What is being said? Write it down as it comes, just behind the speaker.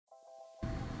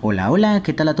Hola, hola,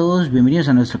 ¿qué tal a todos? Bienvenidos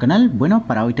a nuestro canal. Bueno,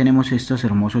 para hoy tenemos estos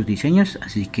hermosos diseños,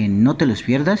 así que no te los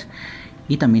pierdas.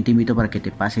 Y también te invito para que te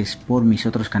pases por mis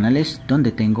otros canales,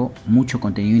 donde tengo mucho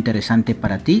contenido interesante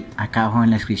para ti. Acá abajo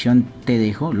en la descripción te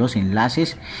dejo los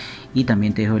enlaces y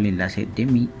también te dejo el enlace de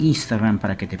mi Instagram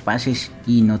para que te pases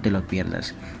y no te lo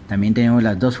pierdas. También tenemos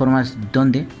las dos formas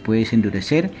donde puedes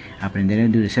aprender a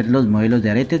endurecer los modelos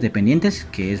de aretes dependientes,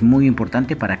 que es muy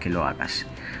importante para que lo hagas.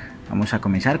 Vamos a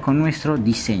comenzar con nuestro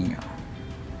diseño.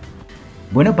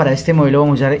 Bueno, para este modelo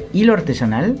vamos a usar hilo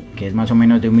artesanal, que es más o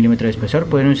menos de 1 milímetro de espesor.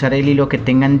 Pueden usar el hilo que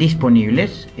tengan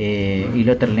disponibles.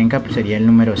 Hilo terlenca pues sería el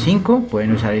número 5,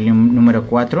 pueden usar el número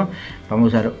 4.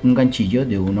 Vamos a usar un ganchillo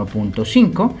de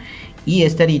 1.5 y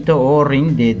este arito o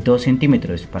ring de 2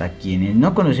 centímetros. Para quienes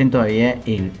no conocen todavía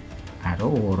el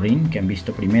aro o ring, que han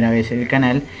visto primera vez en el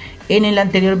canal, en el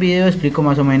anterior video explico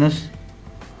más o menos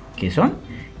qué son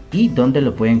y dónde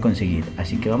lo pueden conseguir.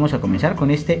 Así que vamos a comenzar con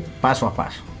este paso a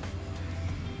paso.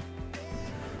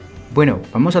 Bueno,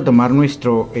 vamos a tomar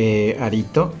nuestro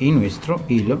arito y nuestro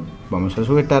hilo, vamos a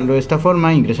sujetarlo de esta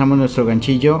forma, ingresamos nuestro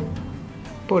ganchillo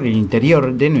por el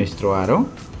interior de nuestro aro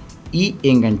y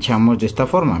enganchamos de esta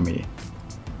forma, miren.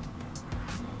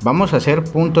 Vamos a hacer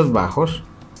puntos bajos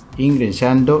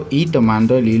ingresando y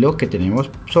tomando el hilo que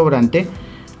tenemos sobrante,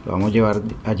 lo vamos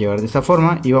a llevar de esta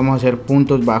forma y vamos a hacer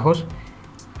puntos bajos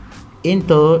en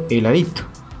todo el arito.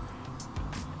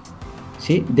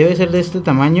 ¿Sí? Debe ser de este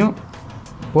tamaño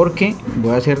porque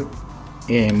voy a hacer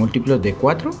múltiplos de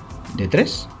 4, de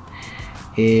 3,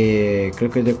 creo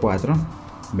que es de 4.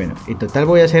 Bueno, en total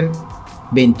voy a hacer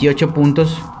 28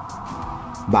 puntos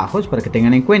bajos para que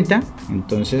tengan en cuenta.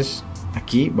 Entonces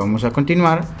aquí vamos a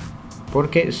continuar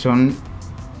porque son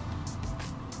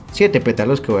 7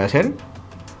 pétalos que voy a hacer,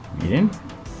 miren,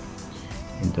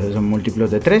 entonces son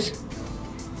múltiplos de 3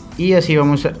 y así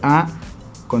vamos a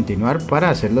continuar para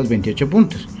hacer los 28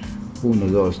 puntos. 1,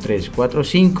 2, 3, 4,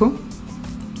 5,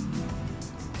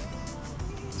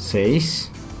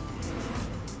 6,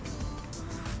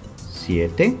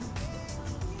 7,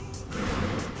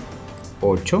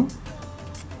 8,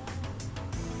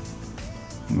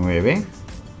 9,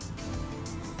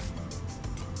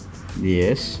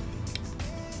 10,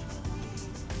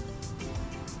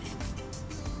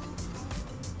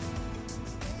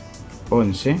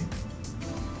 11,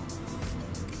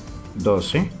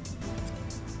 12,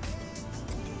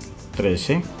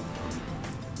 13,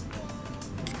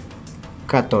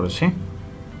 14,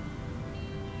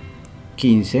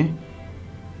 15,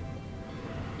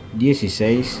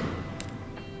 16,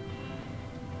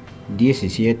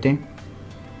 17,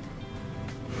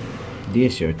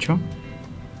 18,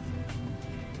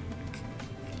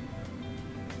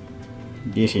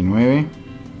 19,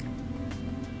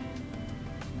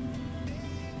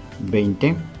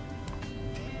 20,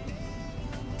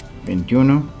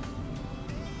 21,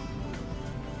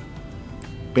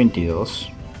 22,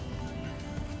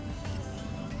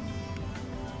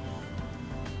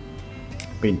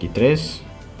 23,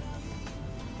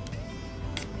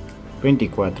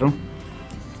 24,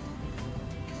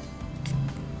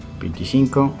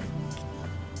 25,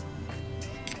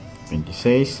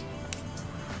 26,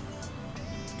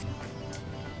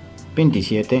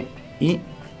 27 y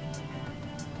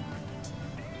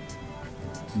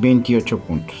 28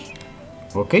 puntos.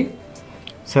 Ok,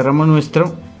 cerramos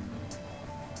nuestro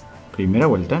primera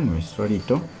vuelta, nuestro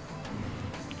arito,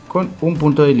 con un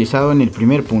punto deslizado en el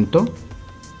primer punto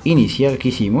inicial que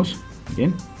hicimos.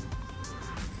 Bien,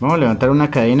 vamos a levantar una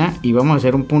cadena y vamos a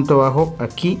hacer un punto bajo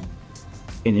aquí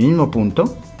en el mismo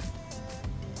punto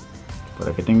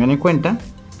para que tengan en cuenta.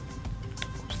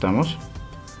 Estamos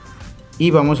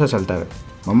y vamos a saltar,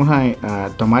 vamos a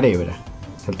tomar hebra,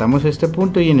 saltamos este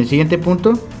punto y en el siguiente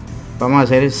punto vamos a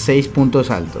hacer 6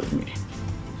 puntos altos. Miren,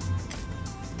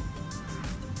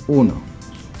 1,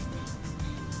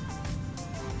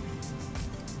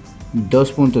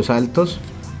 2 puntos altos,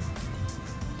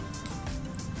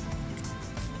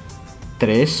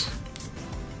 3,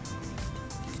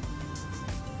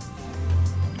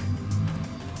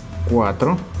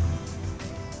 4,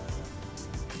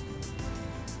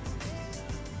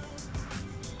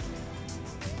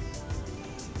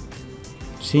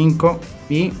 5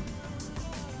 y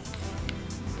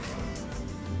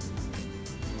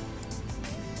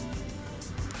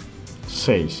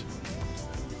 6.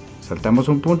 Saltamos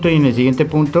un punto y en el siguiente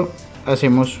punto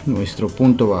hacemos nuestro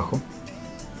punto bajo.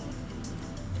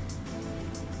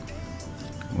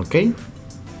 Ok,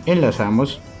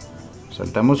 enlazamos,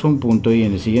 saltamos un punto y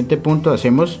en el siguiente punto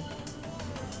hacemos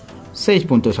 6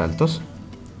 puntos altos.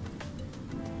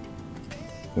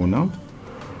 1,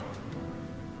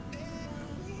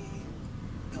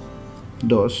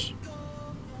 2,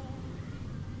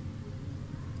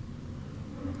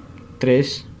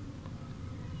 3,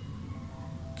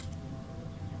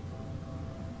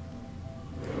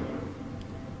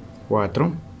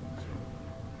 4,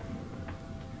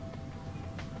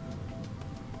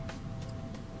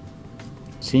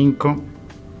 5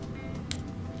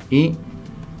 y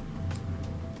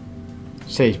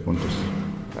 6 puntos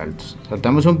altos.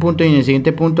 Saltamos un punto y en el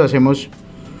siguiente punto hacemos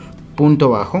punto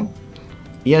bajo,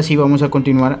 y así vamos a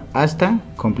continuar hasta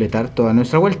completar toda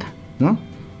nuestra vuelta, ¿no?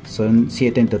 Son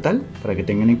 7 en total, para que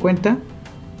tengan en cuenta.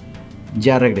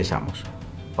 Ya regresamos,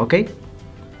 ¿ok?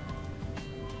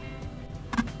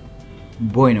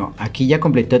 Bueno, aquí ya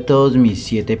completé todos mis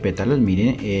 7 pétalos.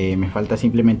 Miren, me falta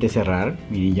simplemente cerrar.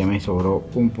 Miren, ya me sobró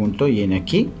un punto, y en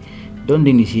aquí donde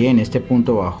inicié, en este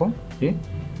punto bajo, ¿sí?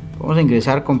 Vamos a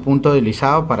ingresar con punto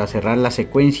deslizado para cerrar la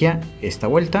secuencia esta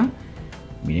vuelta.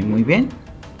 Miren, muy bien.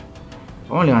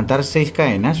 Vamos a levantar 6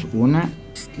 cadenas, 1,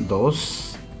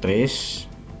 2, 3,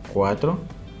 4,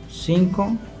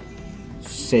 5,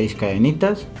 6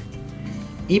 cadenitas,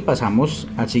 y pasamos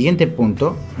al siguiente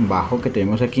punto bajo que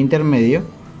tenemos aquí intermedio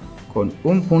con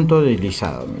un punto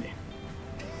deslizado. Miren,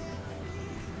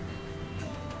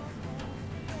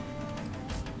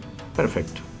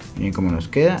 perfecto. Miren cómo nos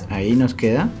queda, ahí nos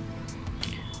queda.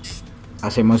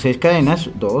 Hacemos 6 cadenas,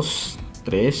 2,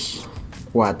 3,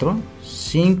 4,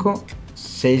 5,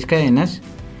 6 cadenas,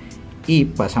 y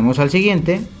pasamos al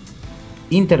siguiente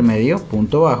intermedio,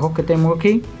 punto bajo que tengo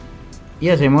aquí, y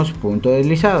hacemos punto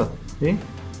deslizado, ¿sí?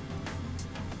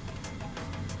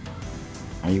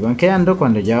 Ahí van quedando.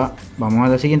 Cuando ya vamos a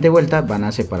la siguiente vuelta van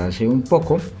a separarse un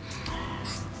poco.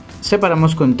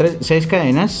 Separamos con 6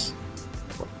 cadenas,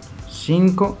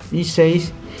 5 y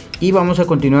 6, y vamos a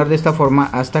continuar de esta forma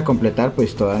hasta completar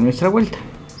pues toda nuestra vuelta,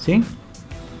 ¿sí?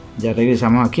 Ya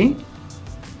regresamos aquí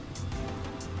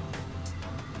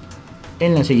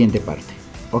en la siguiente parte,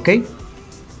 ¿ok?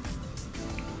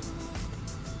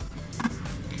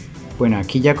 Bueno,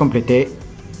 aquí ya completé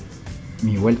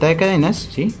mi vuelta de cadenas,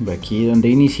 ¿sí? Aquí donde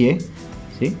inicié,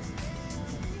 ¿sí?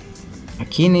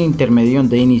 Aquí en el intermedio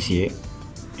donde inicié,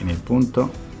 en el punto,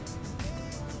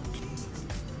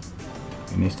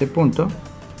 en este punto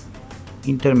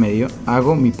intermedio,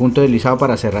 hago mi punto deslizado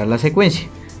para cerrar la secuencia,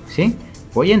 ¿sí?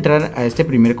 Voy a entrar a este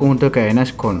primer conjunto de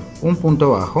cadenas con un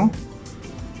punto bajo,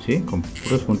 ¿sí? Con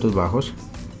puros puntos bajos.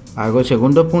 Hago el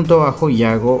segundo punto bajo y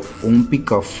hago un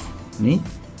pick off, ¿sí?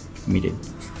 Miren,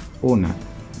 1,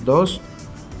 2,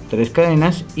 3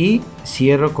 cadenas, y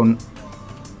cierro con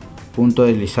punto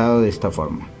deslizado de esta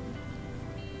forma,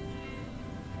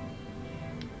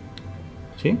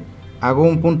 ¿sí? Hago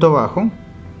un punto bajo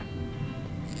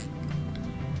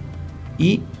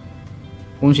y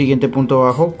un siguiente punto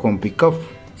bajo con pick off,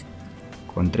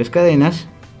 con 3 cadenas,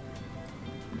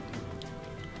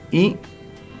 y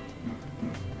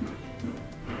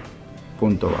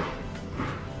punto bajo.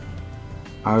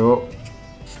 Hago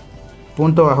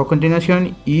punto bajo a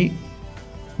continuación y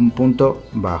un punto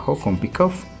bajo con pick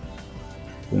off,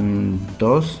 1,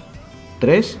 2,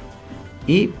 3,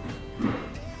 y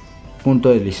punto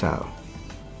deslizado.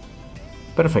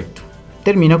 Perfecto.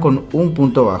 Termino con un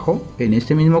punto bajo en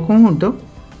este mismo conjunto,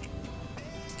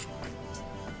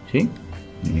 ¿sí?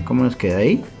 Miren cómo nos queda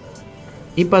ahí,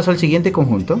 y paso al siguiente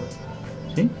conjunto,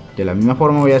 ¿sí? De la misma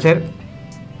forma voy a hacer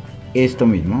esto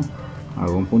mismo.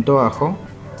 Hago un punto bajo,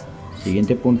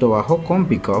 siguiente punto bajo con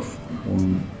pick off,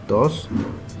 1, 2,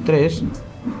 3,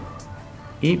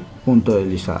 y punto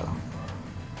deslizado,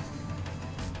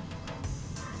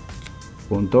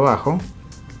 punto bajo,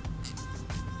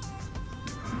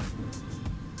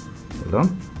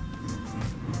 perdón,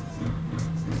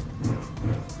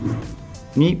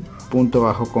 y punto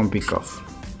bajo con pick off,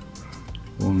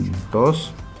 1,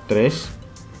 2, 3,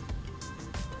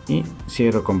 y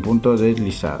cierro con punto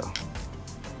deslizado,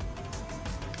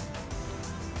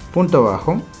 punto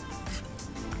bajo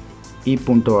y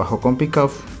punto bajo con pick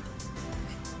off,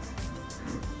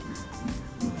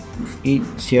 y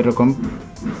cierro con,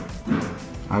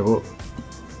 hago,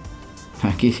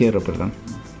 aquí cierro, perdón,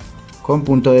 con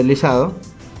punto deslizado,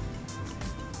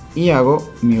 y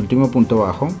hago mi último punto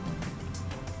bajo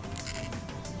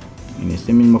en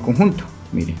este mismo conjunto,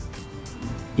 miren,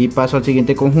 y paso al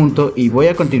siguiente conjunto, y voy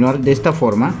a continuar de esta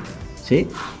forma, ¿sí?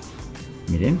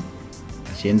 Miren,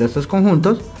 haciendo estos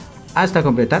conjuntos hasta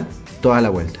completar toda la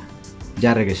vuelta.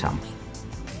 Ya regresamos.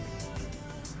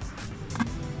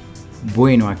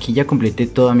 Bueno, aquí ya completé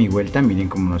toda mi vuelta. Miren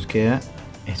cómo nos queda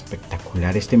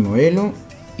espectacular este modelo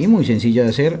y muy sencillo de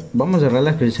hacer. Vamos a cerrar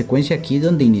la secuencia aquí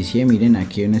donde inicié. Miren,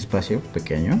 aquí hay un espacio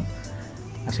pequeño.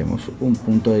 Hacemos un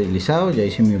punto deslizado. Ya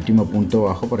hice mi último punto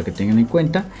bajo para que tengan en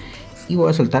cuenta. y voy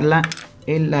a soltarla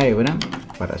en la hebra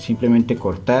para simplemente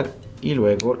cortar y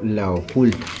luego la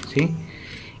oculto, ¿sí?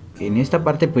 En esta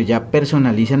parte pues ya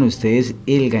personalizan ustedes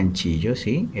el ganchillo,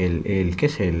 ¿sí? Que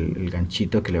es el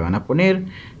ganchito que le van a poner.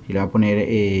 Si le van a poner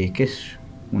que es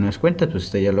unas cuentas, pues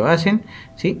ustedes ya lo hacen,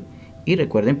 ¿sí? Y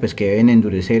recuerden pues que deben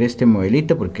endurecer este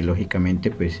modelito, porque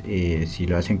lógicamente pues si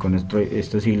lo hacen con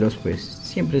estos hilos pues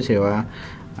siempre se va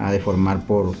a deformar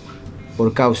por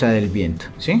causa del viento,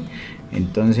 ¿sí?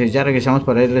 Entonces ya regresamos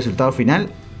para el resultado final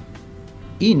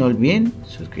y no olviden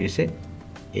suscribirse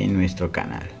en nuestro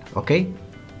canal, ¿ok?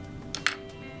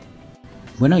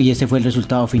 Bueno, y este fue el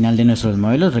resultado final de nuestros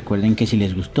modelos. Recuerden que si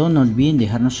les gustó no olviden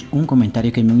dejarnos un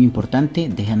comentario, que es muy importante.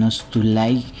 Déjanos tu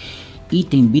like y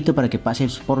te invito para que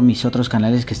pases por mis otros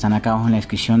canales que están acá abajo en la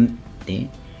descripción de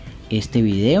este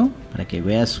video, para que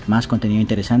veas más contenido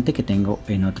interesante que tengo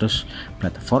en otras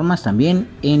plataformas, también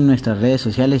en nuestras redes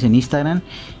sociales, en Instagram.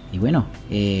 Y bueno,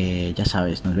 ya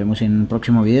sabes, nos vemos en un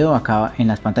próximo video. Acá en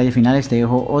las pantallas finales te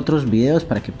dejo otros videos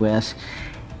para que puedas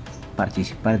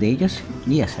participar de ellos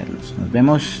y hacerlos. Nos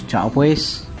vemos, chao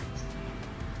pues.